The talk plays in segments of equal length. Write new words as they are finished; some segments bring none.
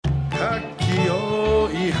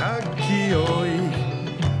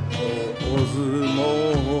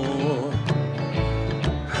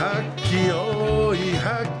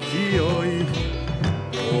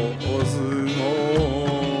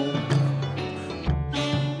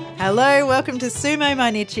Hello, welcome to Sumo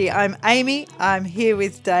Mainichi. I'm Amy, I'm here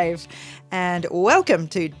with Dave, and welcome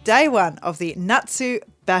to day one of the Natsu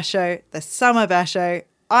basho, the summer basho.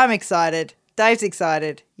 I'm excited, Dave's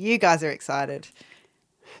excited, you guys are excited.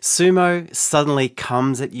 Sumo suddenly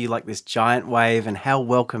comes at you like this giant wave, and how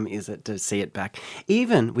welcome is it to see it back,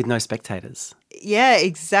 even with no spectators? Yeah,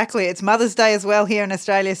 exactly. It's Mother's Day as well here in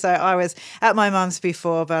Australia, so I was at my mum's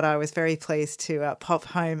before, but I was very pleased to pop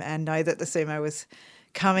home and know that the sumo was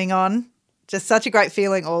coming on. Just such a great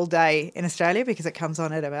feeling all day in Australia because it comes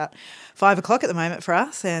on at about 5 o'clock at the moment for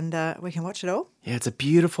us, and we can watch it all. Yeah, it's a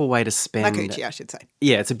beautiful way to spend... Makuchi, I should say.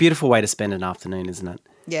 Yeah, it's a beautiful way to spend an afternoon, isn't it?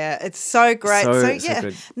 Yeah, it's so great. So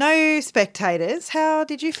good. No spectators. How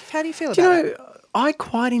do you feel about it? I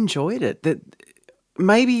quite enjoyed it. That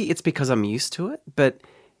maybe it's because I'm used to it, but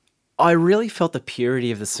I really felt the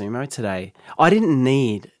purity of the sumo today. I didn't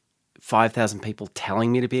need 5,000 people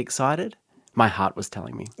telling me to be excited. My heart was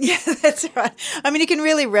telling me. Yeah, that's right. I mean, you can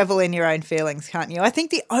really revel in your own feelings, can't you? I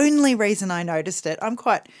think the only reason I noticed it, I'm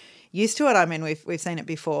quite used to it. I mean, we've seen it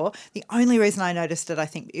before. The only reason I noticed it, I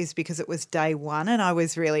think, is because it was day one and I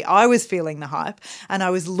was feeling the hype and I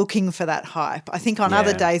was looking for that hype. I think on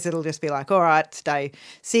other days it'll just be like, all right, it's day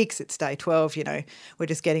 6, it's day 12, we're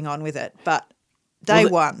just getting on with it. But day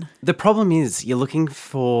one. The problem is you're looking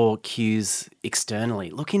for cues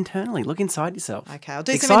externally. Look internally. Look inside yourself. Okay, I'll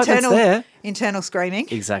do some internal screaming.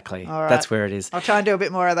 Exactly. All right. That's where it is. I'll try and do a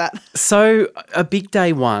bit more of that. So a big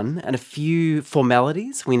day one and a few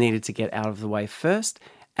formalities we needed to get out of the way first,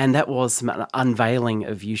 and that was some unveiling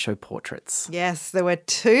of Yusho portraits. Yes, there were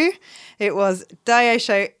 2. It was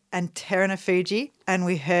Daisho and Terunofuji, and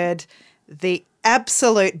we heard the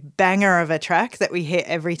absolute banger of a track that we hear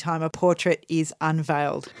every time a portrait is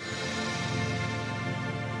unveiled.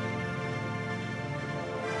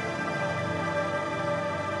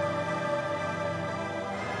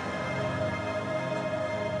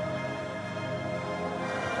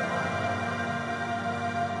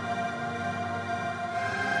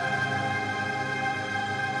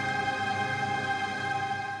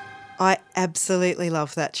 I absolutely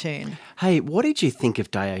love that tune. Hey, what did you think of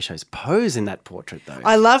Daisho's pose in that portrait, though?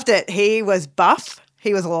 I loved it. He was buff.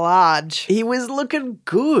 He was large. He was looking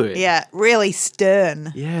good. Yeah, really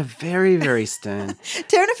stern. Yeah, very, very stern.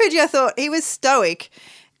 Terunofuji, I thought, he was stoic.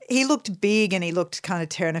 He looked big and he looked kind of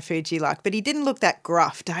Terunofuji-like, but he didn't look that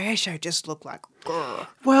gruff. Daisho just looked like... Grr.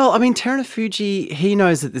 Well, I mean, Terunofuji, he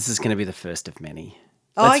knows that this is going to be the first of many.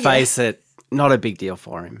 Let's face it. Not a big deal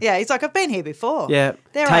for him. Yeah, he's like, I've been here before. Yeah.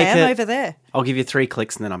 There I am over there. I'll give you 3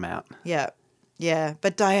 clicks and then I'm out. Yeah. Yeah.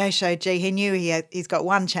 But Daisho, gee, he knew he's got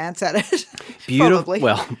one chance at it. Probably.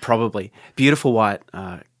 Well, probably. Beautiful white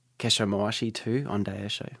Kesho Moashi too on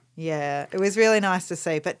Daisho. Yeah. It was really nice to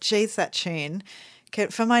see. But geez, that tune.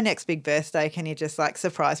 For my next big birthday, can you just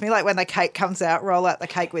surprise me? Like when the cake comes out, roll out the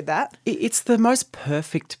cake with that. It's the most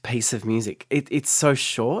perfect piece of music. It's so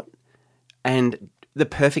short and the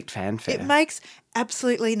perfect fanfare. It makes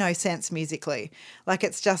absolutely no sense musically. Like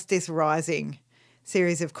it's just this rising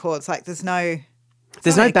series of chords. Like there's no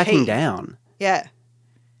backing down. Yeah.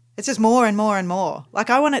 It's just more and more and more. Like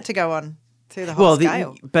I want it to go on through the whole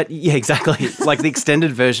scale. Yeah, exactly. Like the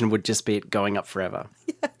extended version would just be it going up forever.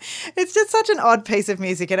 Yeah. It's just such an odd piece of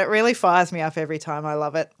music and it really fires me up every time. I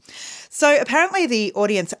love it. So apparently the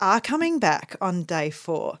audience are coming back on day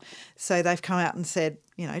 4. So they've come out and said,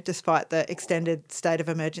 despite the extended state of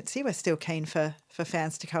emergency, we're still keen for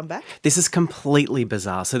fans to come back. This is completely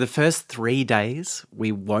bizarre. So the first 3 days,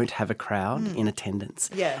 we won't have a crowd in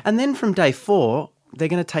attendance. Yeah. And then from day 4, they're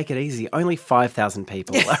going to take it easy. Only 5,000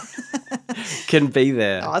 people can be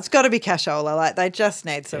there. Oh, it's got to be cashola. Like they just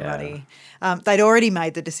need some money. They'd already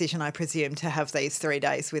made the decision, I presume, to have these 3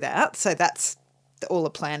 days without. So that's all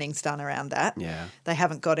the planning's done around that. Yeah. They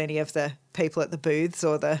haven't got any of the people at the booths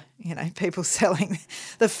or the, people selling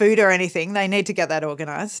the food or anything. They need to get that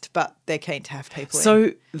organised, but they're keen to have people in.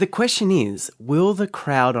 So the question is, will the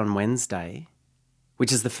crowd on Wednesday,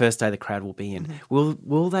 which is the first day the crowd will be in,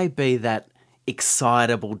 will they be that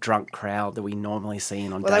excitable drunk crowd that we normally see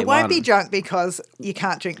on day 1? Well, they won't be drunk because you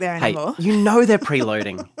can't drink there anymore. Hey, they're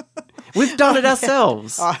preloading. We've done it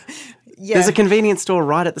ourselves. Yeah. There's a convenience store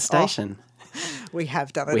right at the station. We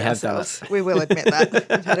have done it ourselves. We will admit that.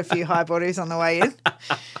 We've had a few high bodies on the way in.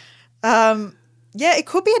 Yeah, it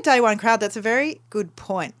could be a day 1 crowd. That's a very good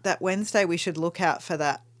point. That Wednesday we should look out for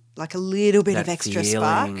that, like a little bit of extra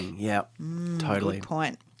spark. Yeah, totally. Good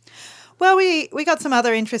point. Well, we got some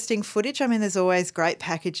other interesting footage. I mean, there's always great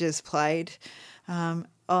packages played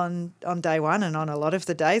on day 1 and on a lot of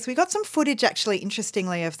the days. We got some footage actually,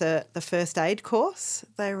 interestingly, of the first aid course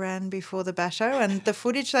they ran before the basho, and the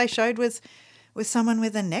footage they showed was with someone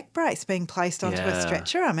with a neck brace being placed onto a Yeah.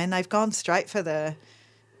 stretcher. I mean, they've gone straight for the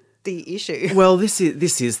issue. Well, this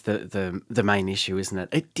is the main issue, isn't it?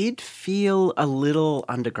 It did feel a little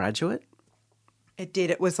undergraduate. It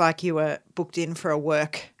did. It was like you were booked in for a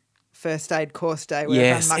work first aid course day where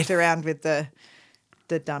Yes, everyone mucked around with the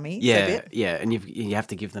dummy. Yeah, yeah, and you have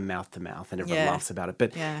to give them mouth to mouth, and everyone Yeah. laughs about it.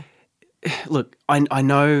 But Yeah. look, I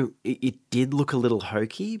know it did look a little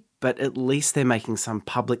hokey, but at least they're making some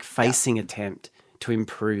public-facing attempt to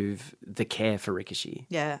improve the care for Rikishi.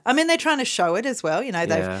 Yeah. I mean, they're trying to show it as well. You know,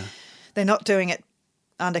 Yeah. they're not doing it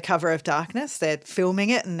under cover of darkness. They're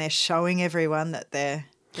filming it and they're showing everyone that they're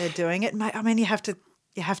doing it. I mean, you have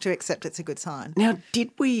to accept it's a good sign. Now,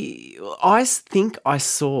 I think I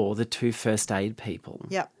saw the two first aid people.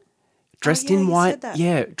 Yep. Dressed yeah, in you white, said that.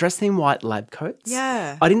 yeah, dressed in white lab coats.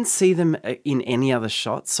 Yeah. I didn't see them in any other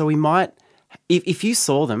shots, so we might. If you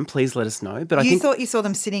saw them, please let us know. But I think thought you saw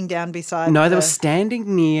them sitting down beside. no, they were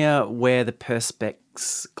standing near where the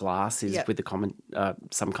perspex glass is Yep. with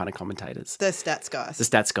some kind of commentators, the stats guys. the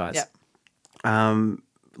stats guys. Yep.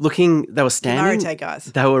 Looking, they were standing. Marite guys.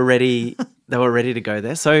 They were ready. They were ready to go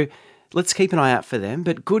there. So let's keep an eye out for them.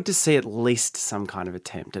 But good to see at least some kind of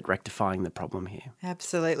attempt at rectifying the problem here.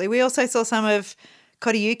 Absolutely. We also saw some of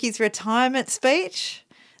Koriyuki's retirement speech,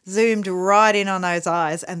 zoomed right in on those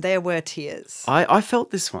eyes, and there were tears. I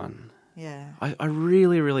felt this one. Yeah. I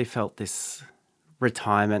really, really felt this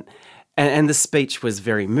retirement. And the speech was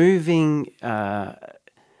very moving.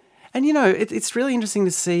 And, you know, it's really interesting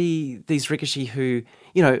to see these Rikishi who,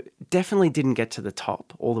 you know, definitely didn't get to the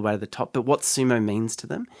top, all the way to the top, but what sumo means to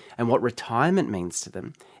them and what retirement means to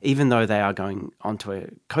them, even though they are going onto a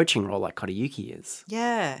coaching role like Koriyuki is.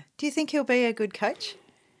 Yeah. Do you think he'll be a good coach?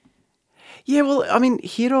 Yeah, well, I mean,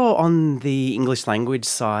 Hiro on the English language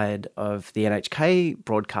side of the NHK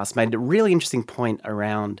broadcast made a really interesting point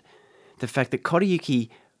around the fact that Koriyuki,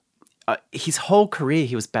 his whole career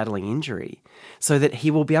he was battling injury, so that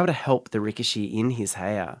he will be able to help the Rikishi in his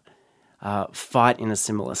heia fight in a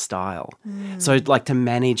similar style. So like to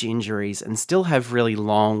manage injuries and still have really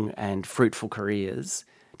long and fruitful careers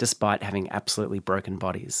despite having absolutely broken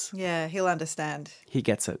bodies. Yeah, he'll understand. He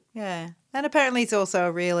gets it. Yeah. And apparently he's also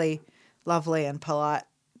a really lovely and polite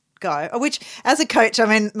guy, which as a coach, I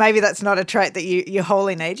mean, maybe that's not a trait that you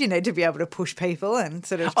wholly need. You need to be able to push people and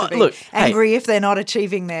sort of to be angry if they're not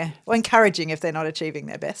achieving encouraging if they're not achieving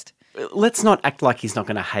their best. Let's not act like he's not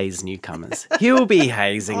going to haze newcomers. He'll be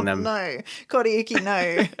hazing them. No, Koriyuki,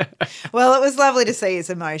 no. Well, it was lovely to see his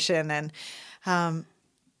emotion, and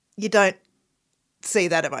you don't see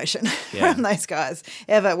that emotion from those guys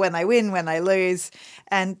ever when they win, when they lose,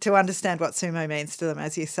 and to understand what sumo means to them,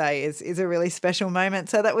 as you say, is a really special moment.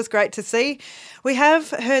 So that was great to see. We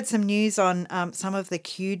have heard some news on some of the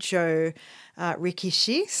Kyujo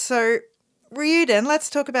Rikishi. So Ryuden, let's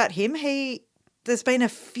talk about him. There's been a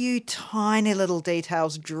few tiny little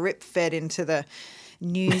details drip fed into the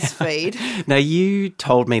news feed. Now, you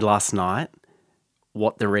told me last night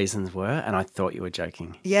what the reasons were, and I thought you were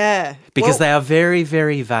joking. Yeah. Because they are very,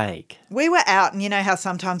 very vague. We were out, and you know how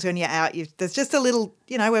sometimes when you're out, there's just a little,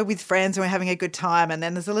 you know, we're with friends and we're having a good time, and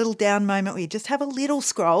then there's a little down moment where you just have a little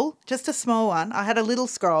scroll, just a small one. I had a little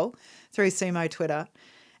scroll through Sumo Twitter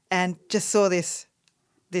and just saw this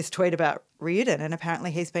tweet about Ryuden, and apparently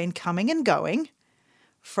he's been coming and going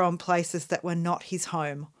from places that were not his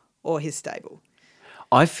home or his stable.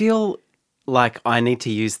 I feel like I need to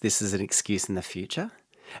use this as an excuse in the future.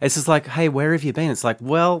 It's just like, hey, where have you been? It's like,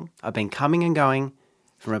 well, I've been coming and going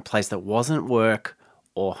from a place that wasn't work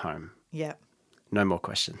or home. Yeah. No more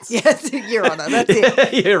questions. Yes, Your Honour, that's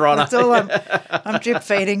it. Your Honour. That's all I'm drip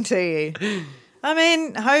feeding to you. I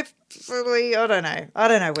mean, hopefully, I don't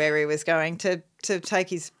know where he was going to take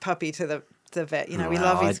his puppy to the vet. You know,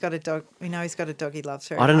 he's got a dog. We know he's got a dog he loves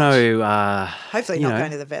very much. I don't know. Hopefully not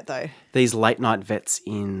going to the vet though. These late night vets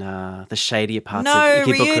in the shadier parts No, of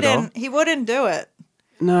Ikebukuro. Ryuden, he wouldn't do it.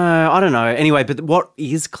 No, I don't know. Anyway, but what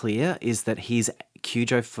is clear is that he's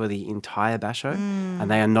Kyujo for the entire basho, and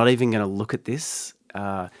they are not even going to look at this,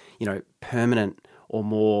 permanent or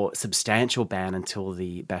more substantial ban until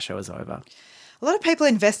the basho is over. A lot of people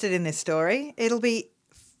invested in this story. It'll be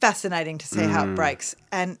fascinating to see how it breaks,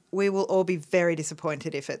 and we will all be very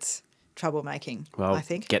disappointed if it's troublemaking. Well, I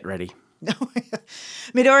think. Get ready.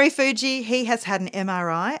 Midori Fuji, he has had an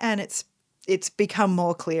MRI, and it's become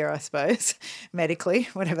more clear, I suppose, medically,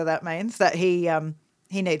 whatever that means, that he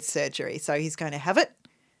needs surgery. So he's going to have it,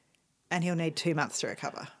 and he'll need 2 months to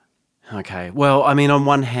recover. Okay. Well, I mean, on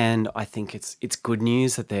one hand, I think it's good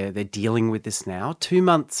news that they're dealing with this now. 2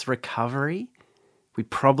 months recovery. We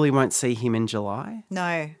probably won't see him in July.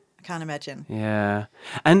 No, I can't imagine. Yeah.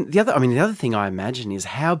 And the other thing I imagine is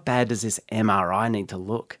how bad does this MRI need to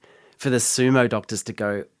look for the sumo doctors to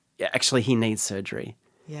go, yeah, actually, he needs surgery.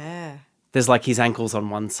 Yeah. There's like his ankles on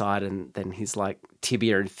one side and then his like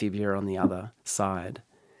tibia and fibula on the other side.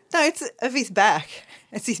 No, it's of his back.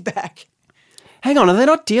 It's his back. Hang on, are they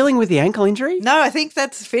not dealing with the ankle injury? No, I think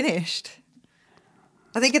that's finished.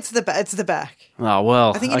 I think it's the back. Oh,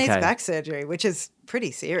 well, I think he needs back surgery, which is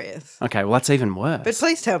pretty serious. Okay, well, that's even worse. But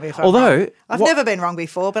please tell me if I'm wrong. I've Although, never been wrong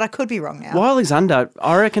before, but I could be wrong now. While he's under,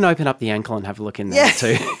 I reckon open up the ankle and have a look in there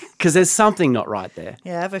too, because there's something not right there.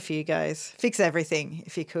 Yeah, have a few goes. Fix everything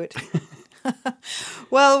if you could.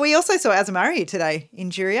 Well, we also saw Azumariu today in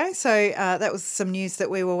Juryo, so that was some news that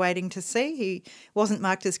we were waiting to see. He wasn't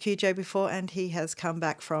marked as QJ before, and he has come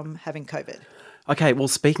back from having COVID. Okay, well,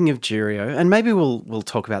 speaking of Juryo, and maybe we'll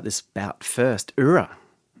talk about this bout first. Ura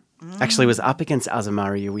actually was up against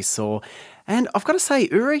Azumariu, we saw, and I've got to say,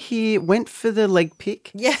 Ura here went for the leg pick.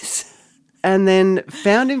 Yes. And then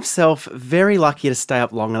found himself very lucky to stay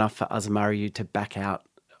up long enough for Azumariu to back out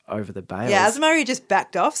over the bales. Yeah, Azumariu just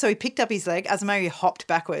backed off, so he picked up his leg. Azumariu hopped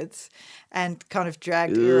backwards and kind of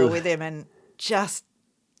dragged Ura with him and just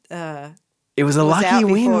it was a lucky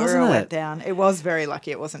win, wasn't it? Went down. It was very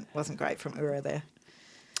lucky. It wasn't great from Ura there.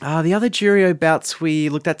 The other Juryo bouts we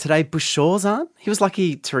looked at today, Bushozan, he was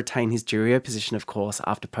lucky to retain his Juryo position, of course,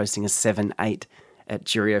 after posting a 7-8 at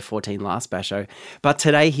Juryo 14 last basho. But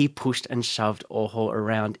today he pushed and shoved Oho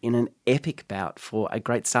around in an epic bout for a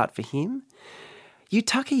great start for him.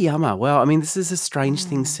 Yutakayama, well, I mean, this is a strange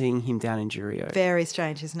thing seeing him down in Juryo. Very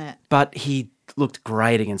strange, isn't it? But he looked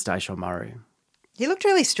great against Daisho Maru. He looked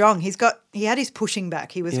really strong. He had his pushing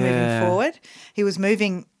back. He was moving forward. He was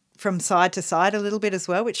moving from side to side a little bit as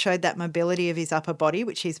well, which showed that mobility of his upper body,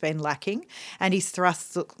 which he's been lacking, and his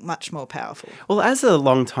thrusts look much more powerful. Well, as a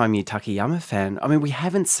long-time Yutakayama fan, I mean, we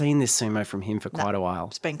haven't seen this sumo from him for quite a while.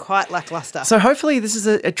 It's been quite lackluster. So hopefully this is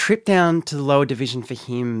a trip down to the lower division for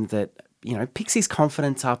him that, you know, picks his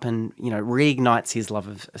confidence up and, you know, reignites his love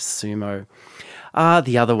of sumo.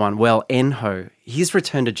 The other one, well, Enho, his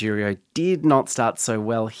return to Juryo did not start so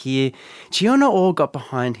well here. Chiono got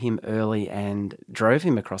behind him early and drove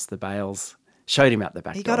him across the bales, showed him out the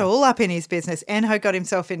back door. He got all up in his business. Enho got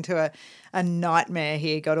himself into a nightmare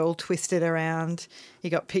here, got all twisted around. He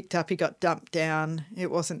got picked up, he got dumped down.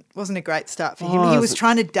 It wasn't a great start for him. He was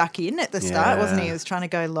trying to duck in at the start, wasn't he? He was trying to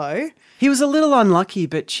go low. He was a little unlucky,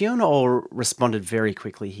 but Chiono responded very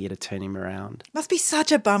quickly here to turn him around. Must be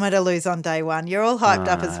such a bummer to lose on day one. You're all hyped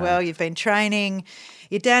up as well. You've been training.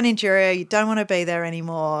 You're down in Juryo. You don't want to be there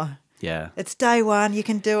anymore. Yeah. It's day one. You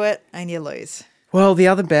can do it, and you lose. Well, the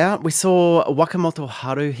other bout, we saw Wakamoto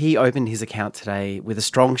Haru. He opened his account today with a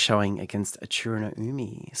strong showing against Achiro no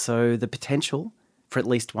Umi. So the potential for at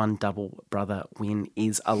least one double brother win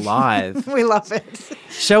is alive. We love it.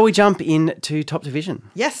 Shall we jump into top division?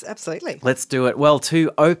 Yes, absolutely. Let's do it. Well,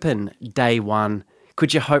 to open day one,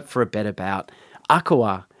 could you hope for a better bout?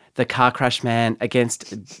 Aqua, the car crash man,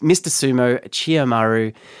 against Mr. Sumo,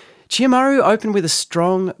 Chiyomaru. Chiyomaru opened with a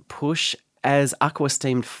strong push as Aqua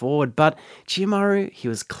steamed forward, but Chiyomaru, he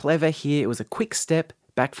was clever here. It was a quick step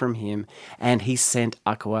back from him, and he sent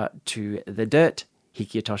Aqua to the dirt.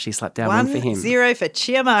 Hikiotoshi slapped down one for him. 1-0 for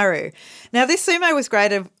Chiyomaru. Now, this sumo was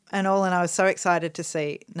great and all, and I was so excited to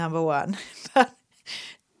see number one. But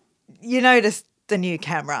you noticed the new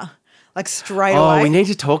camera, like straight away. Oh, we need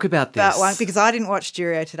to talk about this. That one, because I didn't watch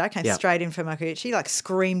Juryo today. I came straight in for Makuuchi, like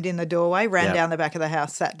screamed in the doorway, ran down the back of the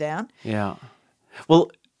house, sat down. Yeah. Well,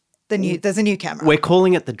 there's a new camera. We're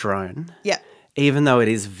calling it the drone. Yeah. Even though it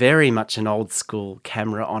is very much an old school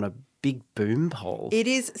camera on a big boom pole. It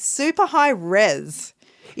is super high res.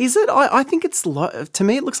 Is it? I think it's low. To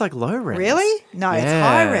me, it looks like low res. Really? No, it's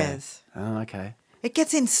high res. Oh, okay. It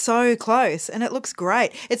gets in so close and it looks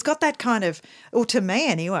great. It's got that kind of, well, to me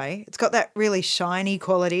anyway, it's got that really shiny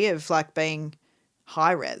quality of like being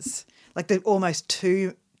high res, like the almost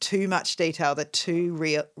too much detail, the too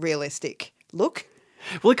realistic look.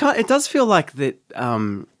 Well, it does feel like that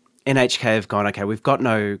NHK have gone, okay, we've got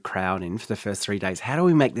no crowd in for the first 3 days. How do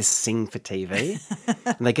we make this sing for TV?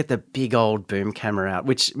 And they get the big old boom camera out,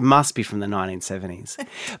 which must be from the 1970s.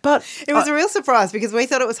 But it was a real surprise because we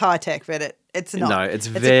thought it was high tech, but it's not. No, it's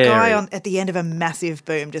a guy at the end of a massive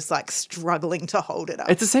boom just like struggling to hold it up.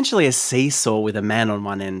 It's essentially a seesaw with a man on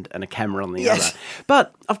one end and a camera on the other.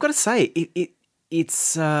 But I've got to say, it's,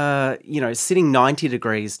 sitting 90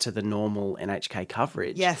 degrees to the normal NHK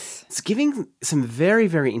coverage. Yes. It's giving some very,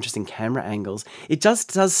 very interesting camera angles. It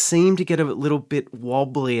just does seem to get a little bit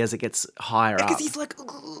wobbly as it gets higher up. Because he's like,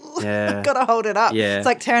 Yeah. I've got to hold it up. Yeah. It's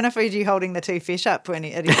like Terunofuji holding the 2 fish up at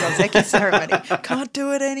his Gonzeki ceremony. Can't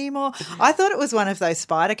do it anymore. I thought it was one of those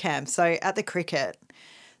spider cams. So at the cricket,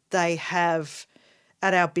 they have,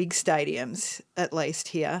 at our big stadiums, at least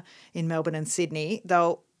here in Melbourne and Sydney,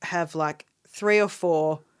 they'll have like 3 or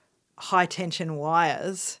 4 high tension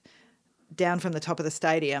wires down from the top of the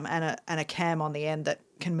stadium and a cam on the end that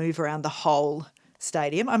can move around the whole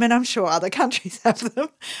stadium. I mean, I'm sure other countries have them.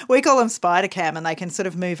 We call them spider cam, and they can sort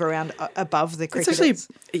of move around above the cricketers.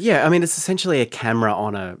 It's essentially a camera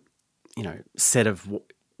on a, set of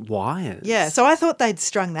wires. Yeah, so I thought they'd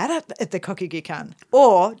strung that up at the Kokugikan.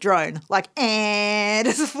 Or drone, like,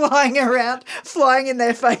 just flying around, flying in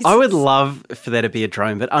their faces. I would love for there to be a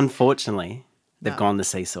drone, but unfortunately, they've gone the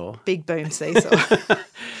seesaw. Big boom seesaw.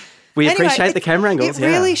 We appreciate the camera angles. It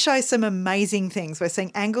really shows some amazing things. We're seeing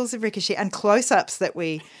angles of Rikishi and close-ups that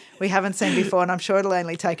we haven't seen before, and I'm sure it'll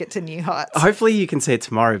only take it to new heights. Hopefully you can see it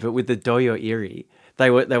tomorrow, but with the Doyo Iri, they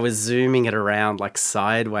were zooming it around like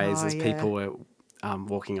sideways as people were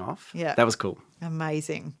walking off. Yeah. That was cool.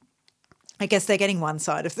 Amazing. I guess they're getting one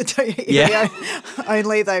side of the Doyo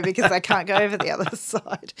only, though, because they can't go over the other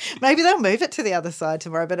side. Maybe they'll move it to the other side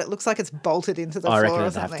tomorrow, but it looks like it's bolted into the floor or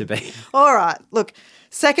something. I reckon it'd have to be. All right. Look,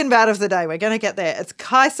 second bout of the day. We're going to get there. It's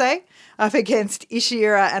Kaisei up against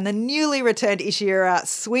Ishiura, and the newly returned Ishiura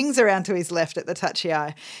swings around to his left at the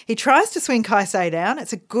tachiai. He tries to swing Kaisei down.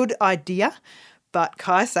 It's a good idea, but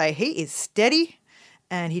Kaisei, he is steady,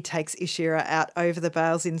 and he takes Ishiura out over the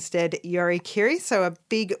bails instead, Yorikiri. So a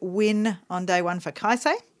big win on day one for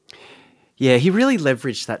Kaisei. Yeah, he really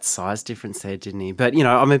leveraged that size difference there, didn't he? But,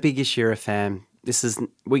 I'm a big Ishiura fan.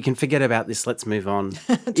 We can forget about this. Let's move on.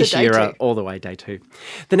 Ishiura all the way, day 2.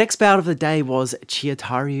 The next bout of the day was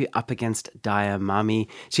Chiyotaru up against Daiamami.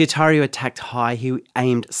 Chiyotaru attacked high. He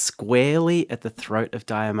aimed squarely at the throat of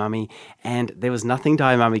Daiamami, and there was nothing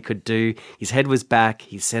Daiamami could do. His head was back.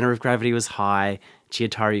 His center of gravity was high.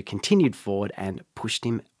 Chiyotaru continued forward and pushed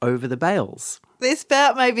him over the bails. This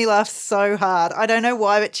bout made me laugh so hard. I don't know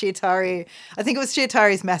why, but Chiyotaru, I think it was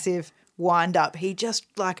Chiyotaru's massive wind-up. He just,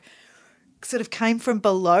 sort of came from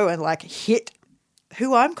below and, hit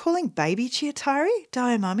who I'm calling baby Chiyotaru,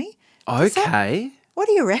 Daiamami. Okay. What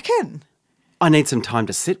do you reckon? I need some time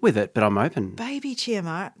to sit with it, but I'm open. Baby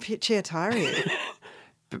Chiyotaru.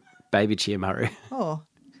 Baby Chiyomaru. Oh,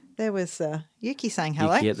 there was Yuki saying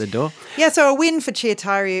hello. Yuki at the door. Yeah, so a win for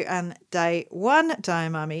Chiyotaru and day 1,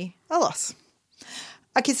 Daiamami, a loss.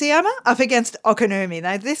 Akisuyama up against Okonumi.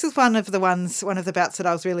 Now, this is one of the bouts that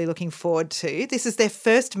I was really looking forward to. This is their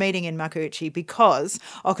first meeting in Makuuchi because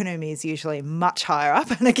Okonumi is usually much higher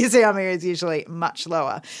up and Akisuyama is usually much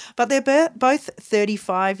lower. But they're both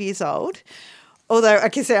 35 years old, although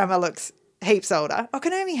Akisuyama looks heaps older.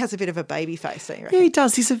 Okonumi has a bit of a baby face, don't you reckon? Yeah, he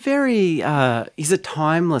does. He's he's a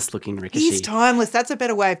timeless looking Rikishi. He's timeless. That's a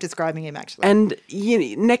better way of describing him, actually. And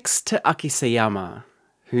next to Akisuyama,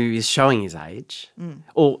 who is showing his age,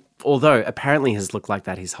 although apparently has looked like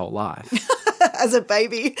that his whole life. As a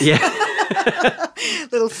baby. Yeah.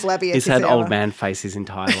 Little flabby Akisuyama. He's had old man face his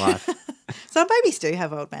entire life. Some babies do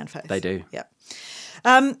have old man face. They do. Yep.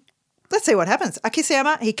 Let's see what happens.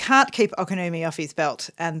 Akisuyama, he can't keep Okonumi off his belt,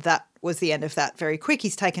 and that was the end of that. Very quick.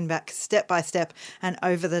 He's taken back step by step and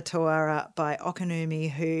over the Tawara by Okonumi,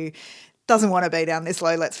 who doesn't want to be down this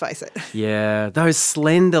low, let's face it. Yeah, those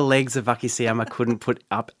slender legs of Akisuyama couldn't put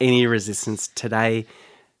up any resistance today.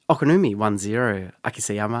 Okonumi 1-0,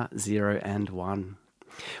 Akisuyama 0-1.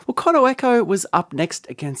 Well, Kotoeko was up next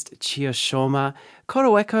against Chiyoshoma.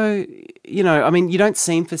 Kotoeko, you don't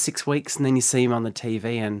see him for 6 weeks and then you see him on the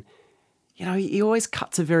TV and, he always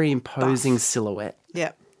cuts a very imposing silhouette.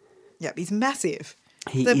 Yep, he's massive.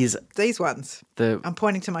 He is. These ones. I'm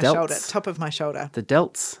pointing to my shoulder, top of my shoulder. The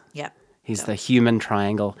delts. Yep. He's the human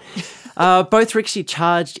triangle. Both Rikishi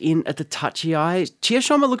charged in at the tachiai.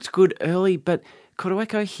 Chiyoshoma looked good early, but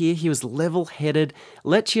Kotoeko here, he was level-headed,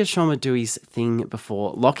 let Chiyoshoma do his thing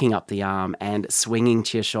before locking up the arm and swinging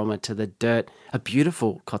Chiyoshoma to the dirt. A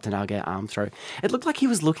beautiful Kotenage arm throw. It looked like he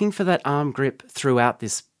was looking for that arm grip throughout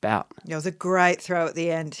this bout. It was a great throw at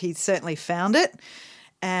the end. He certainly found it.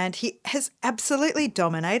 And he has absolutely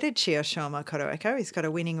dominated Chiyoshoma Kotoeko. He's got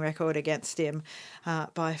a winning record against him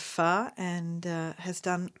by far and has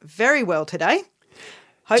done very well today.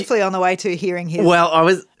 Hopefully on the way to hearing his Well, I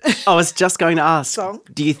was just going to ask, song.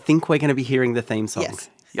 Do you think we're going to be hearing the theme song? Yes.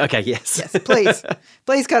 Okay, yes. Yes, please.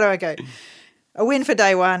 Please, Kotoeko. A win for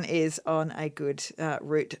day one is on a good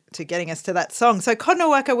route to getting us to that song. So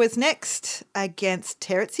Konowaka was next against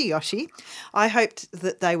Terutsuyoshi. I hoped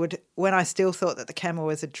that they would, when I still thought that the camera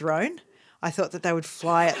was a drone, I thought that they would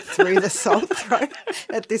fly it through the salt throw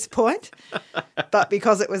at this point. But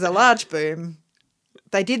because it was a large boom,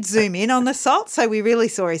 they did zoom in on the salt, so we really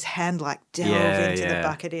saw his hand like delve into the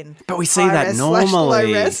bucket in. But we see that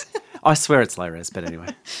normally. I swear it's low res, but anyway.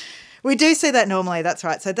 We do see that normally, that's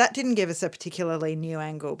right. So that didn't give us a particularly new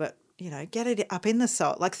angle, but, get it up in the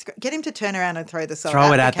salt. Like, get him to turn around and throw the salt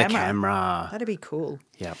at the camera. That'd be cool.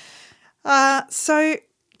 Yep. So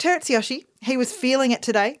Terutsuyoshi, he was feeling it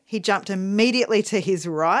today. He jumped immediately to his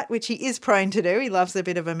right, which he is prone to do. He loves a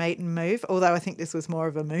bit of a meet and move, although I think this was more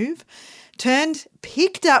of a move. Turned,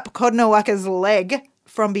 picked up Konowaka's leg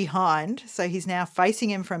from behind. So he's now facing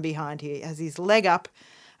him from behind here. He has his leg up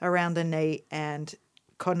around the knee and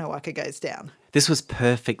Konowaka goes down. This was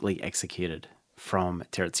perfectly executed from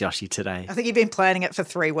Terutsuyoshi today. I think you've been planning it for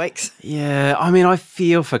 3 weeks. Yeah, I mean, I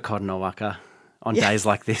feel for Konowaka on days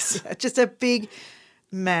like this. Yeah, just a big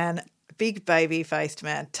man, big baby-faced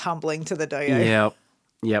man tumbling to the doyo.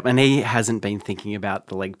 Yep, and he hasn't been thinking about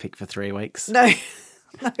the leg pick for 3 weeks. No,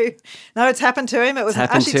 it's happened to him. It was an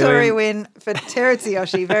Ashitori win for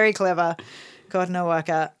Terutsuyoshi. Very clever.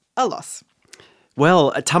 Konowaka, a loss.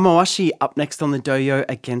 Well, Tamawashi up next on the doyo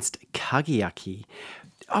against Kageyaki.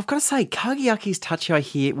 I've got to say, Kageyaki's tachiai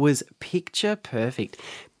here was picture perfect.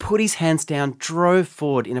 Put his hands down, drove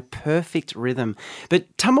forward in a perfect rhythm.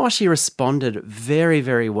 But Tamawashi responded very,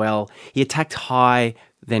 very well. He attacked high,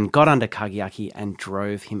 then got under Kageyaki and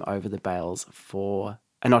drove him over the bales for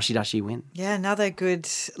an oshidashi win. Yeah, another good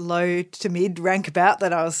low to mid rank bout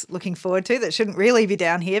that I was looking forward to that shouldn't really be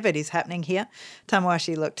down here but is happening here.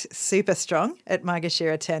 Tamawashi looked super strong at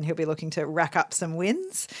Maegashira 10. He'll be looking to rack up some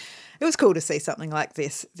wins. It was cool to see something like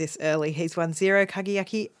this early. He's 1-0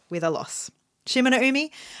 Kageyaki with a loss.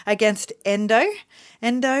 Shimano-umi against Endo.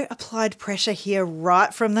 Endo applied pressure here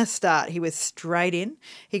right from the start. He was straight in.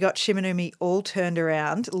 He got Shimano-umi all turned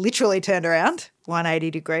around, literally turned around,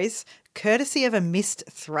 180 degrees, courtesy of a missed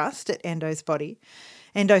thrust at Endo's body.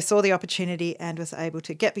 Endo saw the opportunity and was able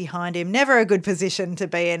to get behind him. Never a good position to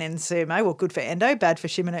be in sumo. Well, good for Endo, bad for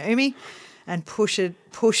Shimano-umi, and pushed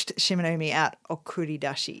Shimano-umi out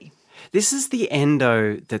okuridashi. This is the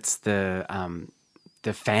Endo that's the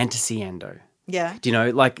fantasy Endo. Yeah. Do you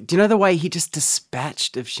know the way he just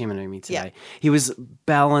dispatched of Shimano-umi today? Yeah. He was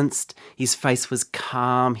balanced. His face was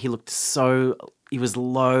calm. He was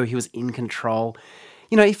low. He was in control.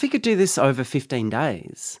 If he could do this over 15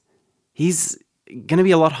 days, he's going to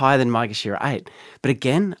be a lot higher than Maegashira 8. But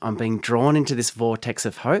again, I'm being drawn into this vortex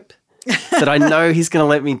of hope that I know he's going to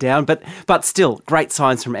let me down. But still, great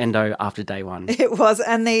signs from Endo after day one. It was,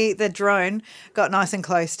 and the drone got nice and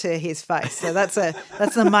close to his face. So that's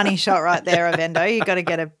the money shot right there of Endo. You've got to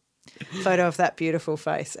get a photo of that beautiful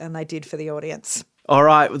face, and they did for the audience. All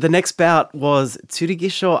right, the next bout was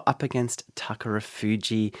Tsurugisho up against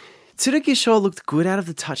Takarafuji. Tsurugisho looked good out of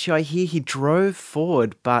the tachiai here. He drove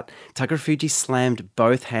forward, but Takarafuji slammed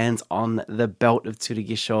both hands on the belt of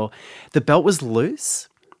Tsurugisho. The belt was loose.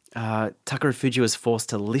 Takarafuji was forced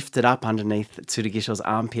to lift it up underneath Tsurugisho's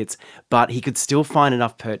armpits, but he could still find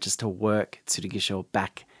enough purchase to work Tsurugisho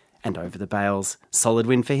back and over the bales. Solid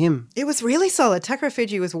win for him. It was really solid.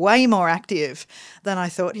 Takarafuji was way more active than I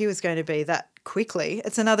thought he was going to be that quickly.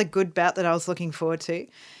 It's another good bout that I was looking forward to.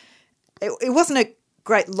 It wasn't a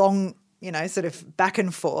great long, sort of back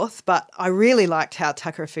and forth, but I really liked how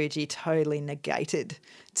Takarafuji totally negated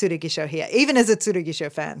Tsurugisho here, even as a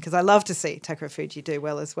Tsurugisho fan, because I love to see Takarafuji do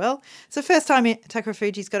well as well. It's the first time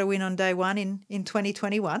Takarafuji's got a win on day one in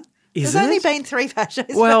 2021. There's only been 3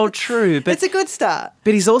 bashos. Well, true. But it's a good start.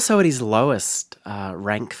 But he's also at his lowest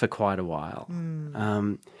rank for quite a while.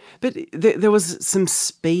 But there was some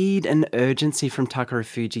speed and urgency from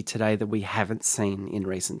Takarafuji today that we haven't seen in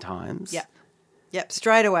recent times. Yep,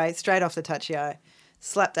 straight away, straight off the tachiai,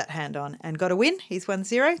 slapped that hand on and got a win. He's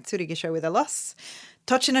 1-0, Tsurugisho with a loss.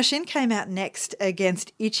 Tochinoshin came out next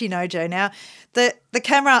against Ichinojo. Now, the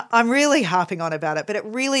camera, I'm really harping on about it, but it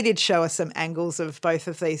really did show us some angles of both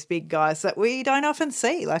of these big guys that we don't often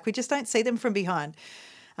see. Like, we just don't see them from behind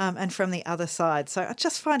and from the other side. So I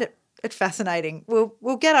just find it fascinating.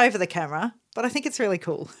 We'll get over the camera, but I think it's really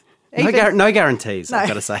cool. No guarantees, I've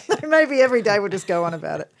got to say. Maybe every day we'll just go on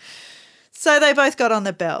about it. So they both got on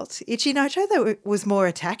the belt. Ichinojo, though, was more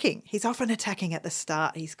attacking. He's often attacking at the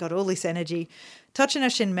start. He's got all this energy.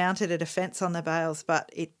 Tochinoshin mounted a defence on the bales, but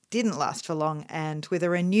it didn't last for long. And with a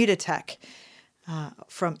renewed attack,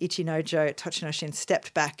 from Ichinojo. Tochinoshin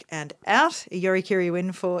stepped back and out. A Yorikiri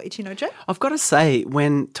win for Ichinojo. I've got to say,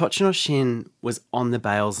 when Tochinoshin was on the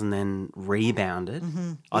bails and then rebounded,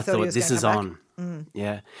 I thought he thought was this gonna is come on.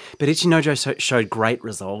 Yeah. But Ichinojo showed great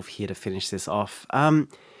resolve here to finish this off.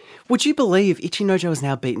 Would you believe Ichinojo has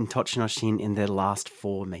now beaten Tochinoshin in their last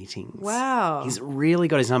 4 meetings? Wow. He's really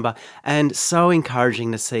got his number. And so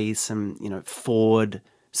encouraging to see some, forward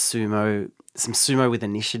sumo, some sumo with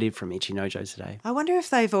initiative from Ichinojo today. I wonder if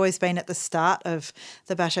they've always been at the start of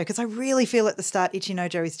the basho, because I really feel at the start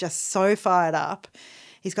Ichinojo is just so fired up.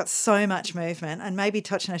 He's got so much movement, and maybe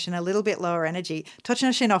Tochinoshin a little bit lower energy.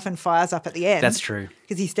 Tochinoshin often fires up at the end. That's true.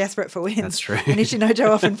 Because he's desperate for wins. That's true. And Ichinojo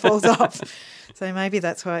often falls off. So maybe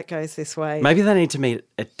that's why it goes this way. Maybe they need to meet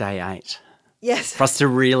at day 8 Yes. for us to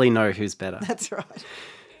really know who's better. That's right.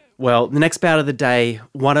 Well, the next bout of the day,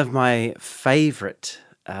 one of my favourite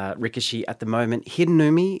Rikishi at the moment,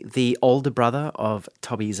 Hidenumi, the older brother of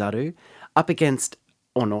Tobizaru, up against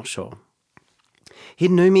Onosho.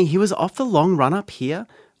 Hidenumi, he was off the long run-up here.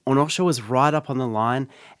 Onosho was right up on the line,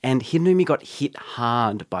 and Hidenumi got hit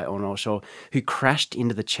hard by Onosho, who crashed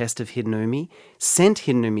into the chest of Hidenumi, sent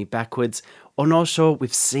Hidenumi backwards. Onosho,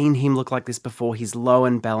 we've seen him look like this before. He's low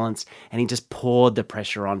and balanced, and he just poured the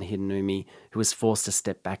pressure on Hidenumi, who was forced to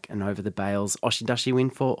step back and over the bails. Oshidashi win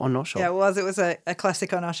for Onosho. Yeah, it was. It was a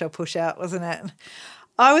classic Onosho push-out, wasn't it?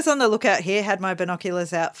 I was on the lookout here, had my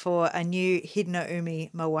binoculars out for a new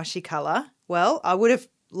Hidenoumi Mawashi colour. Well, I would have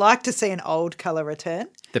liked to see an old colour return.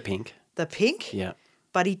 The pink. The pink. Yeah.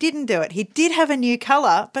 But he didn't do it. He did have a new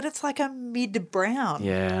colour, but it's like a mid-brown.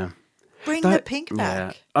 Yeah. Bring the pink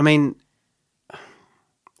back. Yeah. I mean,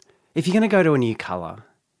 if you're going to go to a new colour,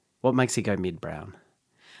 what makes you go mid-brown?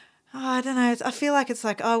 Oh, I don't know. I feel like it's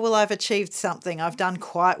like, oh, well, I've achieved something. I've done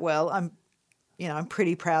quite well. I'm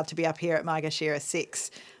pretty proud to be up here at Maegashira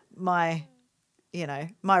 6. My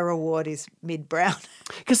reward is mid-brown.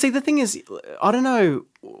 Because, see, the thing is, I don't know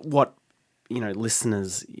what,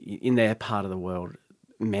 listeners in their part of the world,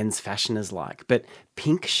 men's fashion is like, but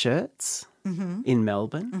pink shirts in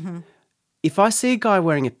Melbourne, if I see a guy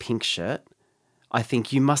wearing a pink shirt, I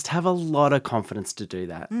think you must have a lot of confidence to do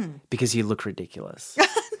that because you look ridiculous.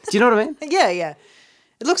 Do you know what I mean? Yeah.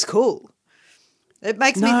 It looks cool. It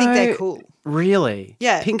makes me think they're cool. Really?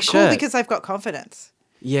 Yeah, pink cool shirt. because they've got confidence.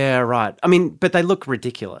 Yeah, right. I mean, but they look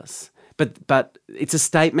ridiculous. But it's a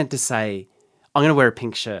statement to say, I'm going to wear a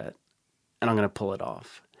pink shirt and I'm going to pull it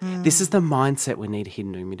off. This is the mindset we need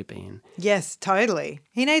Hidenumi to be in. Yes, totally.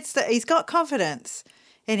 He's got confidence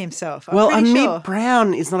in himself. I'm well, a pretty sure.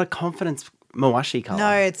 mid-brown is not a confidence Mawashi colour.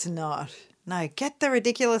 No, it's not. No, get the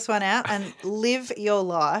ridiculous one out and live your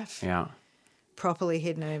life Yeah. properly,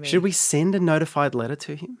 Hidenumi. Should we send a notified letter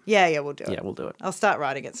to him? Yeah, we'll do it. Yeah, we'll do it. I'll start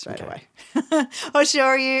writing it straight away.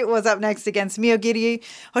 Hoshoryu was up next against Myogiryu.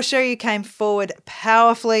 Hoshoryu came forward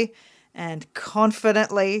powerfully and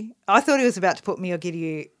confidently. I thought he was about to put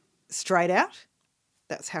Myogiryu straight out.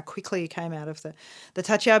 That's how quickly he came out of the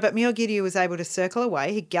tachiya. But Myogiryu was able to circle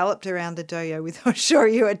away. He galloped around the doyo with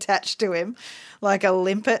Hoshoryu attached to him like a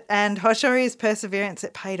limpet. And Hoshoryu's perseverance,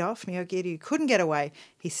 it paid off. Myogiryu couldn't get away.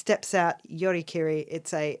 He steps out Yorikiri.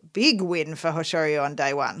 It's a big win for Hoshoryu on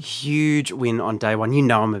day 1. Huge win on day 1. You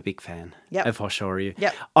know I'm a big fan of Hoshoryu.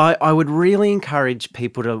 Yep. I would really encourage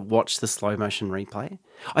people to watch the slow motion replay.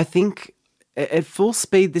 I think at full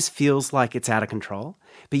speed this feels like it's out of control.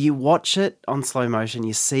 But you watch it on slow motion,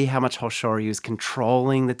 you see how much Hoshoryu is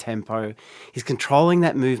controlling the tempo. He's controlling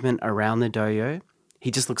that movement around the doyo.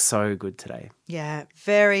 He just looks so good today. Yeah,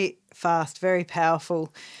 very fast, very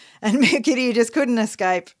powerful. And Myogiryu just couldn't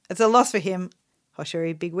escape. It's a loss for him.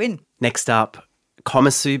 Hoshoryu, big win. Next up,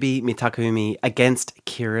 Komusubi Mitakumi against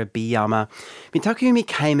Kiribiyama. Mitakumi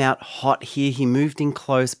came out hot here. He moved in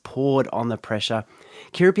close, poured on the pressure.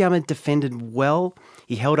 Kiribiyama defended well.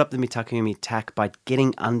 He held up the Mitakumi attack by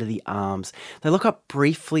getting under the arms. They look up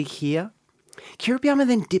briefly here. Kiribiyama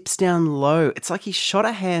then dips down low. It's like he shot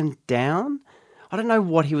a hand down. I don't know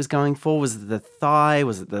what he was going for. Was it the thigh?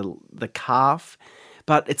 Was it the calf?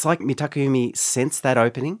 But it's like Mitakumi sensed that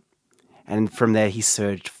opening. And from there, he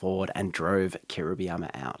surged forward and drove Kiribiyama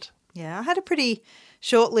out. Yeah, I had a pretty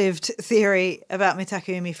short-lived theory about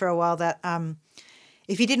Mitakumi for a while that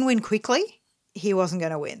if he didn't win quickly, he wasn't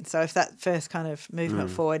going to win. So if that first kind of movement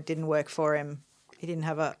forward didn't work for him, he didn't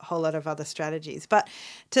have a whole lot of other strategies. But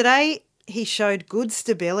today he showed good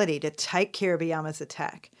stability to take Kiribiyama's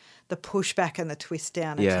attack, the pushback and the twist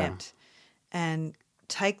down attempt, and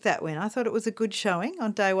take that win. I thought it was a good showing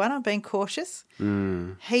on day 1. I'm being cautious.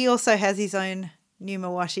 He also has his own new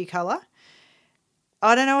Mawashi colour.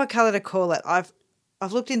 I don't know what colour to call it. I've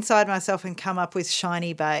looked inside myself and come up with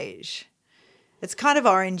shiny beige. It's kind of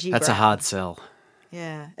orangey That's brown. a hard sell.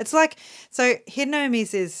 Yeah. It's like, so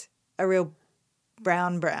Hidenomi's is a real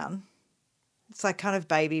brown. It's like kind of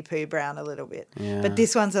baby poo brown a little bit. Yeah. But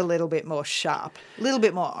this one's a little bit more sharp, a little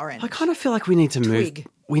bit more orange. I kind of feel like we need to Twig.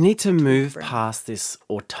 move brown. past this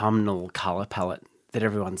autumnal colour palette that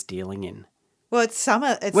everyone's dealing in. Well, it's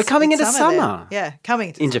summer. We're coming it's into there. summer. Yeah, coming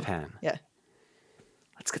into In summer. Japan. Yeah.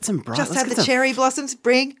 Let's get some bright. Just let's have get the some- cherry blossoms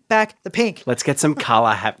bring back the pink. Let's get some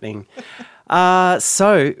colour happening.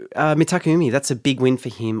 Mitakeumi, that's a big win for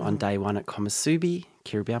him on day one at Komusubi.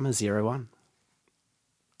 Kiribama 0-1.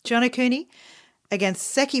 Chionokuni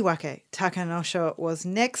against Sekiwake. Takanosho was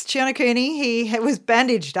next. Chionokuni, he was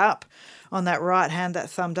bandaged up on that right hand. That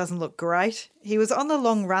thumb doesn't look great. He was on the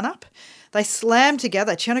long run-up. They slammed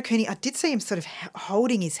together. Chionokuni, I did see him sort of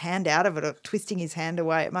holding his hand out of it or twisting his hand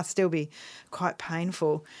away. It must still be quite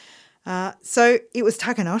painful. So it was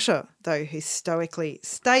Takanosho, though, who stoically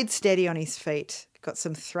stayed steady on his feet, got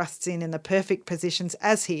some thrusts in the perfect positions,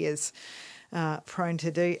 as he is prone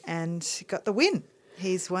to do, and got the win.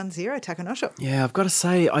 He's 1-0, Takanosho. Yeah, I've got to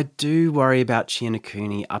say, I do worry about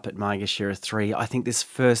Chionokuni up at Maegashira 3. I think this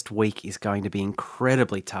first week is going to be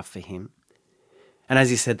incredibly tough for him. And as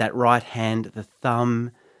you said, that right hand, the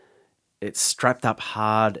thumb, it's strapped up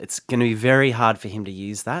hard. It's going to be very hard for him to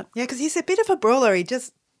use that. Yeah, because he's a bit of a brawler. He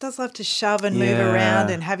just does love to shove and move Yeah. around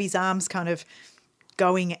and have his arms kind of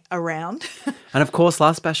going around. And of course,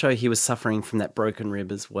 last basho, he was suffering from that broken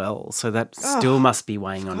rib as well. So that still must be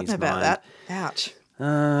weighing on his Forgotten about mind. that. Ouch.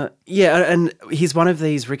 Yeah, and he's one of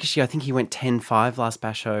these, Rikishi, I think he went 10-5 last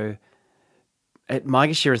basho. At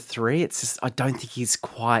Maegashira 3, it's just, I don't think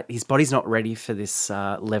his body's not ready for this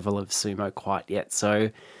level of sumo quite yet. So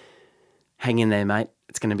hang in there, mate.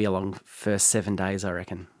 It's going to be a long first 7 days, I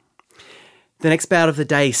reckon. The next bout of the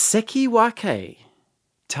day, Sekiwake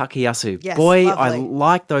Takayasu. Yes, Boy, I lovely.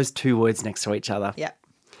 like those two words next to each other. Yeah.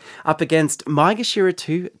 Up against Maegashira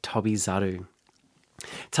 2, Tobizaru.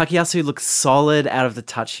 Takayasu looked solid out of the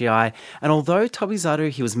tachiai, and although Tobizaru,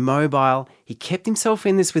 he was mobile, he kept himself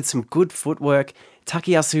in this with some good footwork.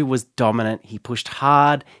 Takayasu was dominant. He pushed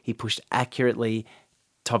hard, he pushed accurately.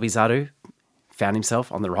 Tobizaru found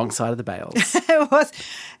himself on the wrong side of the bales.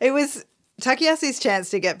 It was Takayasu's chance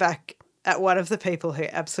to get back at one of the people who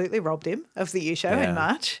absolutely robbed him of the Yusho Yeah. in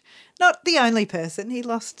March. Not the only person. He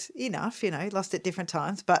lost enough, lost at different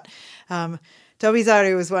times. But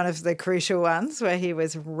Tobizaru was one of the crucial ones where he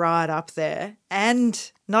was right up there.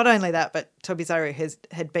 And not only that, but Tobizaru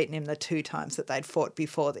had beaten him the 2 times that they'd fought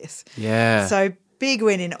before this. Yeah. So big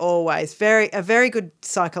win in all ways. A very good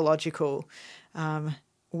psychological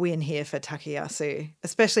win here for Takayasu,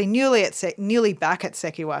 especially newly back at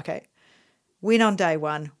Sekiwake. Win on day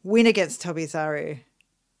one, win against Tobizaru.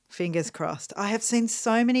 Fingers crossed. I have seen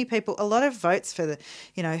so many people, a lot of votes for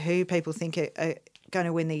who people think are going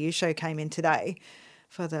to win the Yusho came in today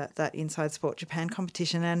for that Inside Sport Japan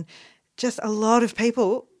competition, and just a lot of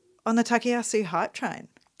people on the Takayasu hype train.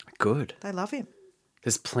 Good. They love him.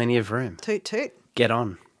 There's plenty of room. Toot toot. Get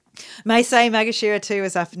on. Meisei Magashira 2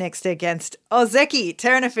 is up next against Ozeki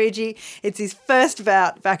Terunofuji. It's his first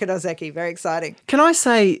bout back at Ozeki. Very exciting. Can I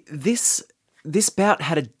say this bout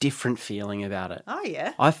had a different feeling about it. Oh,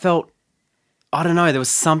 yeah. I felt, I don't know, there was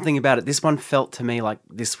something about it. This one felt to me like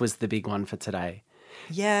this was the big one for today.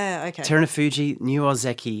 Yeah, okay. Terunofuji, new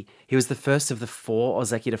Ozeki. He was the first of the 4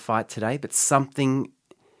 Ozeki to fight today, but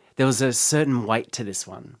there was a certain weight to this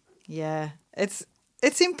one. Yeah, it's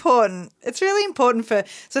important. It's really important for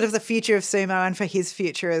sort of the future of sumo and for his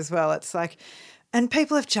future as well. It's like, and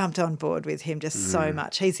people have jumped on board with him just so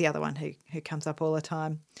much. He's the other one who comes up all the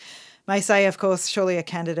time. Meisei, of course, surely a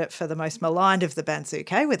candidate for the most maligned of the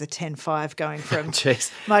Banzuke with a 10-5 going from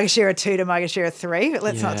Jeez. Maegashira 2 to Maegashira 3. But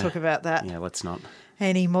let's not Yeah. talk about that Yeah, let's not.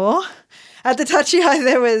 anymore. At the Tachiai,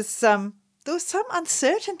 there was some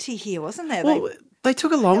uncertainty here, wasn't there? Well, they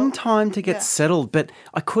took a long time to get Yeah. settled, but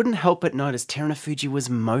I couldn't help but notice Terunofuji was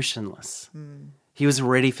motionless. He was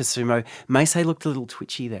ready for sumo. Meisei looked a little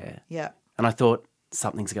twitchy there. Yeah. And I thought,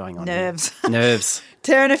 something's going on. here. Nerves. Nerves.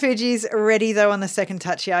 Terunofuji's ready, though, on the second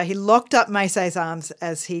tachiai. He locked up Meisei's arms,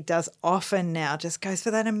 as he does often now, just goes for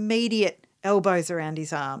that immediate elbows around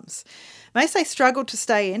his arms. Meisei struggled to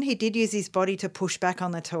stay in. He did use his body to push back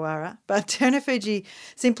on the Tawara, but Terunofuji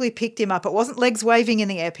simply picked him up. It wasn't legs waving in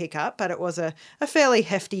the air pickup, but it was a fairly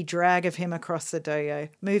hefty drag of him across the doyo,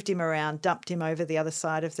 moved him around, dumped him over the other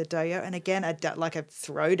side of the doyo, and again, like a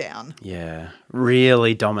throwdown. Yeah,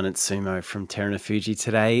 really dominant sumo from Terunofuji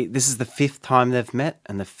today. This is the 5th time they've met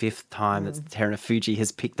and the 5th time that Terunofuji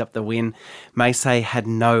has picked up the win. Meisei had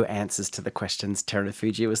no answers to the questions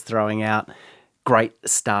Terunofuji was throwing out. Great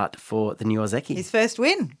start for the new Ozeki. His first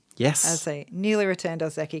win. Yes. as a newly returned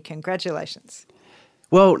Ozeki. Congratulations.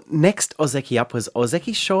 Well, next Ozeki up was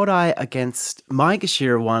Ozeki Shodai against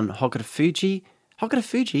Maegashira 1 Hokuto Fuji. Hokuto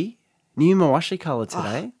Fuji, new Mawashi colour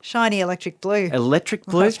today. Shiny electric blue. Electric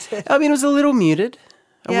blue. Loved it. I mean, it was a little muted.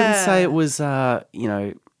 I wouldn't Yeah. say it was,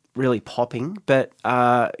 really popping, but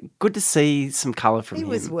good to see some colour from He him.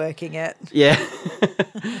 was working it. Yeah.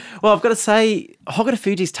 Well, I've got to say, Hokuto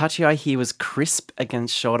Fuji's Tachiai here was crisp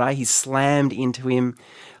against Shodai. He slammed into him,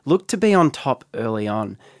 looked to be on top early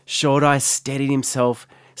on. Shodai steadied himself,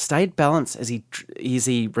 stayed balanced as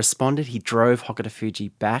he responded. He drove Hokuto Fuji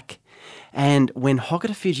back. And when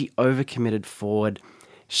Hokuto Fuji overcommitted forward,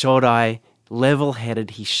 Shodai,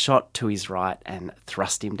 level-headed, he shot to his right and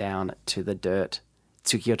thrust him down to the dirt.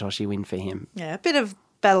 Tsukiyotoshi win for him. Yeah, a bit of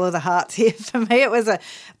battle of the hearts here for me. It was a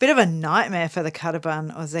bit of a nightmare for the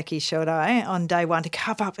Kataban Ozeki Shodai on day one to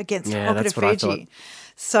come up against Yeah, Hokuto that's what I thought. Fuji.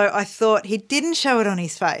 So I thought he didn't show it on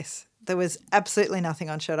his face. There was absolutely nothing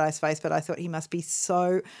on Shodai's face, but I thought he must be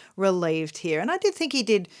so relieved here. And I did think he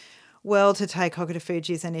did well to take Hokuto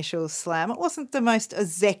Fuji's initial slam. It wasn't the most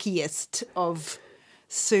Ozekiest of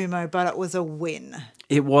sumo, but it was a win.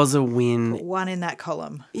 It was a win. One in that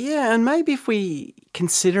column. Yeah, and maybe if we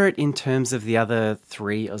consider it in terms of the other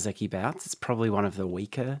 3 Ozeki bouts, it's probably one of the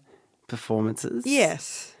weaker performances.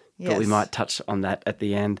 Yes. But we might touch on that at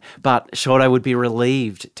the end. But Shodai would be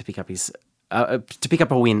relieved to pick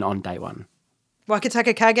up a win on day one.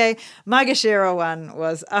 Wakataka Kage, Maegashira 1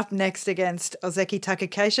 was up next against Ozeki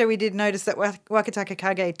Takakeisho. We did notice that Wakataka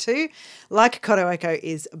Kage too, like Kotoeko,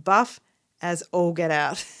 is buff as all get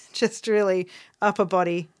out. Just really upper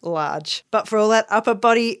body large. But for all that upper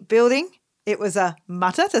body building, it was a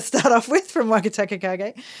mutter to start off with from Wakataka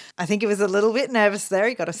Kage. I think he was a little bit nervous there.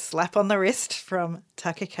 He got a slap on the wrist from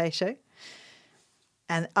Takakeisho.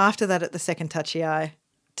 And after that, at the second Tachiai,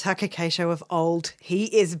 Takakeisho of old, he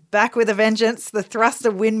is back with a vengeance. The thruster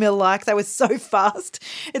windmill-like, they were so fast.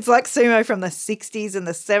 It's like sumo from the 60s and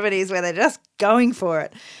the 70s where they're just going for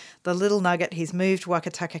it. The little nugget, he's moved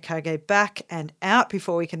Wakataka Kage back and out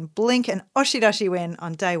before we can blink. An Oshidashi win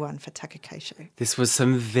on day one for Takakeisho. This was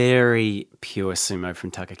some very pure sumo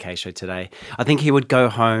from Takakeisho today. I think he would go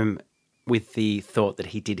home with the thought that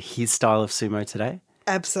he did his style of sumo today.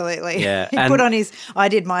 Absolutely. Yeah, He and- put on his I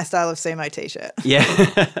did my style of sumo t-shirt.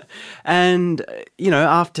 Yeah. And,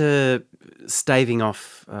 after staving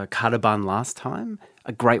off Karaban last time,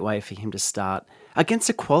 a great way for him to start against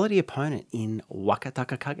a quality opponent in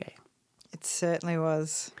Wakataka Kage. It certainly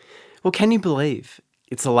was. Well, can you believe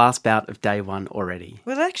it's the last bout of day one already?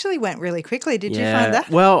 Well, it actually went really quickly. Did you find that?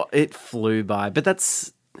 Well, it flew by, but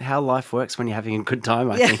that's how life works when you're having a good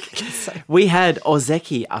time, I Yeah, think. I guess so. We had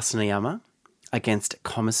Ozeki Asunayama against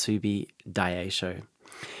Komusubi Daisho.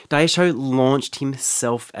 Daisho launched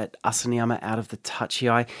himself at Asunayama out of the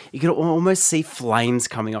Tachiai. You could almost see flames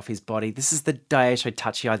coming off his body. This is the Daisho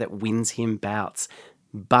Tachiai that wins him bouts.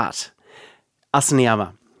 But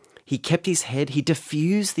Asunayama, he kept his head, he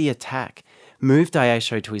diffused the attack, moved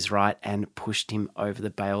Daisho to his right and pushed him over the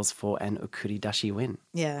bales for an Ukuridashi win.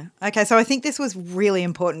 Yeah. Okay, so I think this was really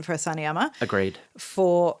important for Asunayama Agreed.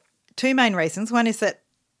 for 2 main reasons. One is that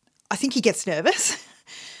I think he gets nervous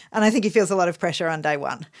and I think he feels a lot of pressure on day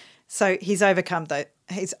one. So he has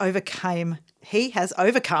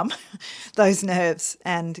overcome those nerves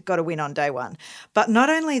and got a win on day one. But not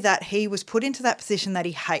only that, he was put into that position that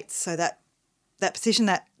he hates. So that position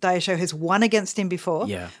that Daisho has won against him before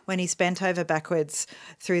when he's bent over backwards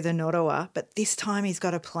through the Norowa. But this time he's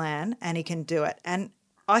got a plan and he can do it. And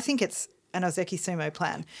I think it's an Ozeki Sumo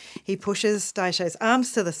plan. He pushes Daisho's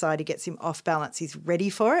arms to the side. He gets him off balance. He's ready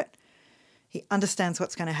for it. He understands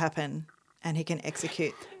what's going to happen and he can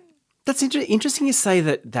execute. That's interesting you say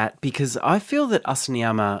that because I feel that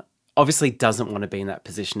Asunayama obviously doesn't want to be in that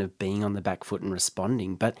position of being on the back foot and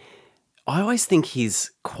responding, but I always think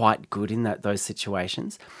he's quite good in those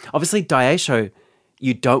situations. Obviously, Daisho,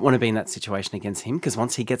 you don't want to be in that situation against him because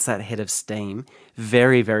once he gets that head of steam,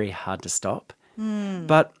 very, very hard to stop.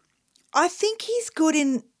 But I think he's good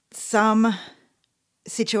in some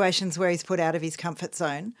situations where he's put out of his comfort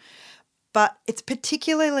zone, but it's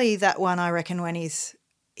particularly that one, I reckon, when he's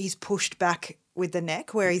pushed back with the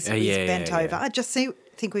neck where he's bent over. I just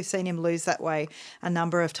think we've seen him lose that way a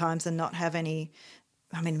number of times and not have any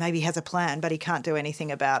 – I mean, maybe he has a plan, but he can't do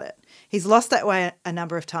anything about it. He's lost that way a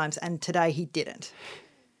number of times and today he didn't.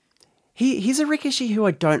 He's a Rikishi who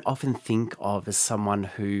I don't often think of as someone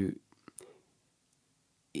who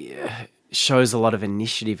shows a lot of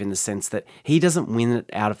initiative in the sense that he doesn't win it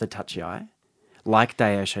out of the Tachiai like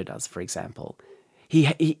Daisho does, for example.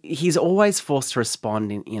 He's always forced to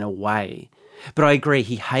respond in a way. But I agree,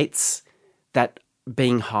 he hates that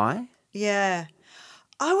being high. Yeah.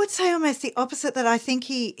 I would say almost the opposite, that I think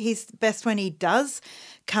he's best when he does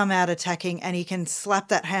come out attacking and he can slap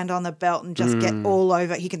that hand on the belt and just get all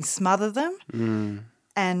over. He can smother them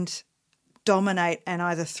and dominate and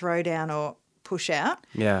either throw down or push out.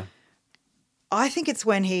 Yeah. I think it's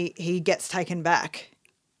when he gets taken back.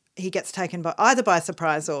 He gets taken either by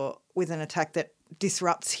surprise or with an attack that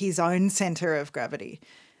disrupts his own centre of gravity.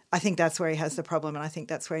 I think that's where he has the problem, and I think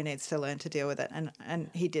that's where he needs to learn to deal with it, and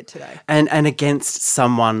he did today. And against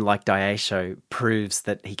someone like Daisho proves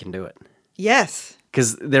that he can do it. Yes.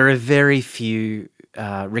 Because there are very few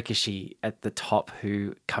Rikishi at the top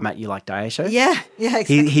who come at you like Daisho. Yeah,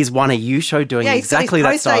 exactly. He's won a Yusho doing exactly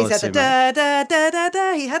that style of sumo. Da, da, da, da,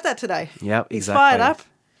 da. He had that today. Yep, exactly. He's fired up.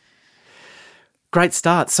 Great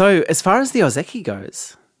start. So as far as the Ozeki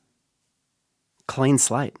goes, clean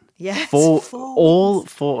slate. Yes. All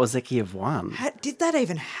four Ozeki have won. Did that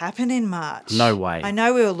even happen in March? No way. I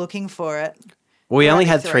know we were looking for it. We only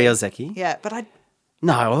had three Ozeki. Yeah, but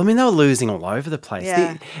No, well, I mean, they were losing all over the place.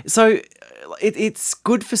 Yeah. So it's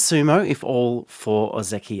good for sumo if all four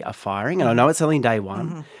Ozeki are firing. And I know it's only day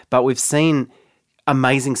one, but we've seen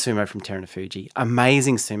amazing sumo from Terunofuji,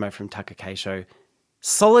 amazing sumo from Takakeisho,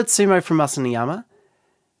 solid sumo from Masaneyama,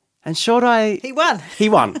 and Shodai... He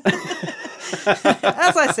won.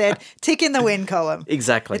 As I said, tick in the win column.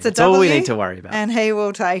 Exactly. It's a That's all we W, need to worry about. And he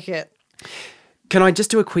will take it. Can I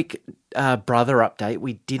just do a quick brother update?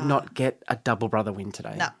 We did not get a double brother win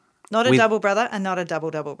today. No, not a double brother and not a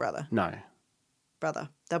double brother. No. Brother.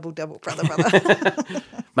 Double brother.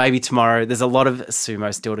 Maybe tomorrow. There's a lot of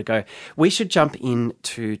sumo still to go. We should jump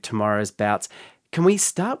into tomorrow's bouts. Can we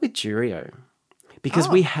start with Juryo? Because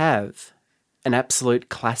we have an absolute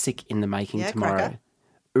classic in the making tomorrow. Cracker.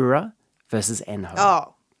 Ura versus Enho.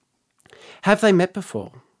 Oh. Have they met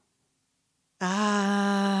before?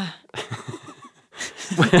 Ah.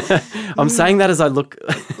 I'm saying that as I look.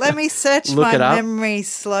 Let me search look my it up. memory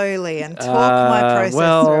slowly and talk my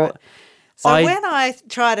process through it. So when I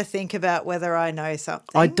try to think about whether I know something,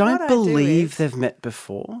 I don't believe is, they've met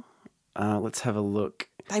before. Let's have a look.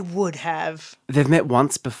 They would have. They've met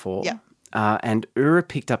once before. Yeah. And Ura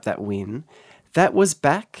picked up that win. That was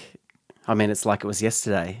back, I mean, it's like it was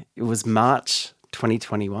yesterday. It was March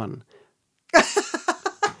 2021.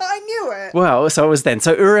 I knew it. Well, so it was then.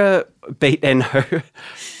 So Ura beat Enho.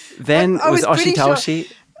 Then I was pretty Oshitaoshi.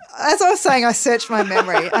 Sure, as I was saying, I searched my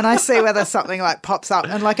memory and I see whether something like pops up,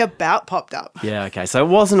 and like a bout popped up. Yeah, okay. So it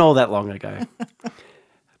wasn't all that long ago.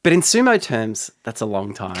 But in sumo terms, that's a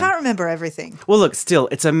long time. Can't remember everything. Well, look, still,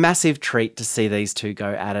 it's a massive treat to see these two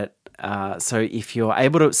go at it. So if you're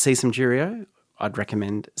able to see some Juryo, I'd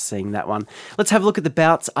recommend seeing that one. Let's have a look at the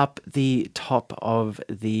bouts up the top of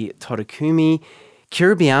the Torikumi.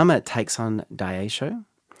 Kiribiyama takes on Daisho.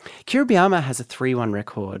 Kiribiyama has a 3-1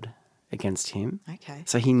 record against him. Okay.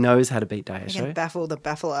 So he knows how to beat He Daisho. can baffle the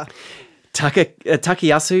baffler.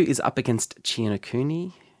 Takayasu is up against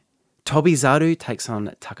Chiyanokuni. Tobizaru takes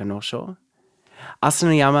on Takanosho.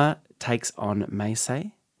 Asaneyama takes on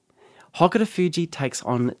Meisei. Hokuto Fuji takes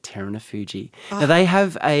on Terunofuji. Now, they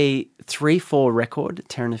have a 3-4 record,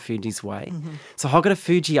 Terunofuji's way. So Hokuto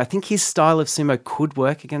Fuji, I think his style of sumo could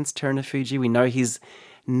work against Terunofuji. We know his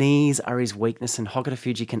knees are his weakness, and Hokuto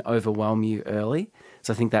Fuji can overwhelm you early.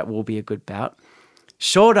 So I think that will be a good bout.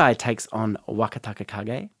 Shodai takes on Wakataka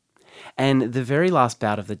Kage. And the very last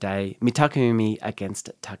bout of the day, Mitakeumi against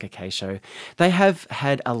Takakeisho. They have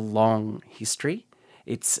had a long history.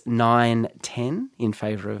 It's 9-10 in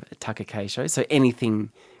favour of Takakeisho, so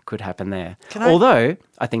anything could happen there. Although,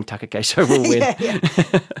 I think Takakeisho will win.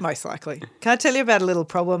 Yeah. Most likely. Can I tell you about a little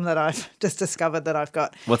problem that I've just discovered that I've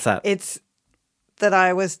got? What's that? It's that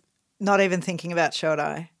I was not even thinking about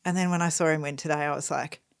Shodai, and then when I saw him win today, I was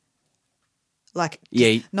like,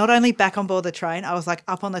 not only back on board the train, I was like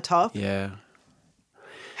up on the top,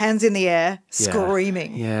 hands in the air,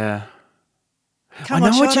 screaming. Yeah. Come I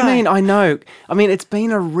on, know what you Shodai. mean. I know. I mean, it's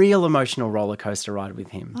been a real emotional roller coaster ride with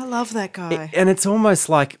him. I love that guy. And it's almost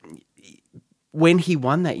like when he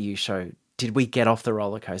won that U-show, did we get off the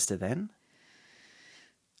roller coaster then?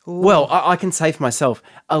 Ooh. Well, I can say for myself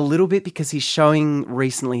a little bit because his showing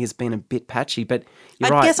recently has been a bit patchy, but you're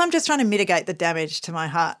right. I guess I'm just trying to mitigate the damage to my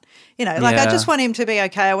heart. You know, like I just want him to be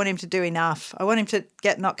okay. I want him to do enough. I want him to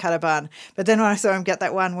get not cut a bun. But then when I saw him get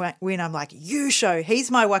that one win, I'm like, Yusho,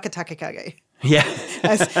 he's my Wakataka Kage. Yeah.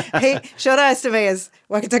 Shodai is to me as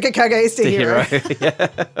Wakataka Kage is to Hero.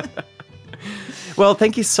 Yeah. Well,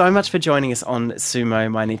 thank you so much for joining us on Sumo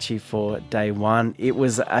Mainichi for day one. It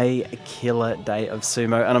was a killer day of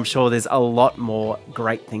sumo, and I'm sure there's a lot more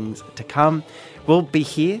great things to come. We'll be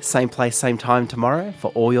here, same place, same time tomorrow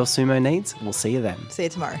for all your sumo needs. We'll see you then. See you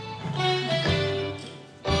tomorrow.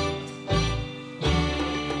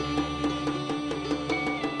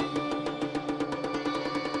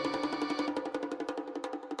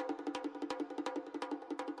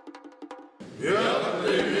 Yeah,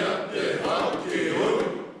 yeah, yeah.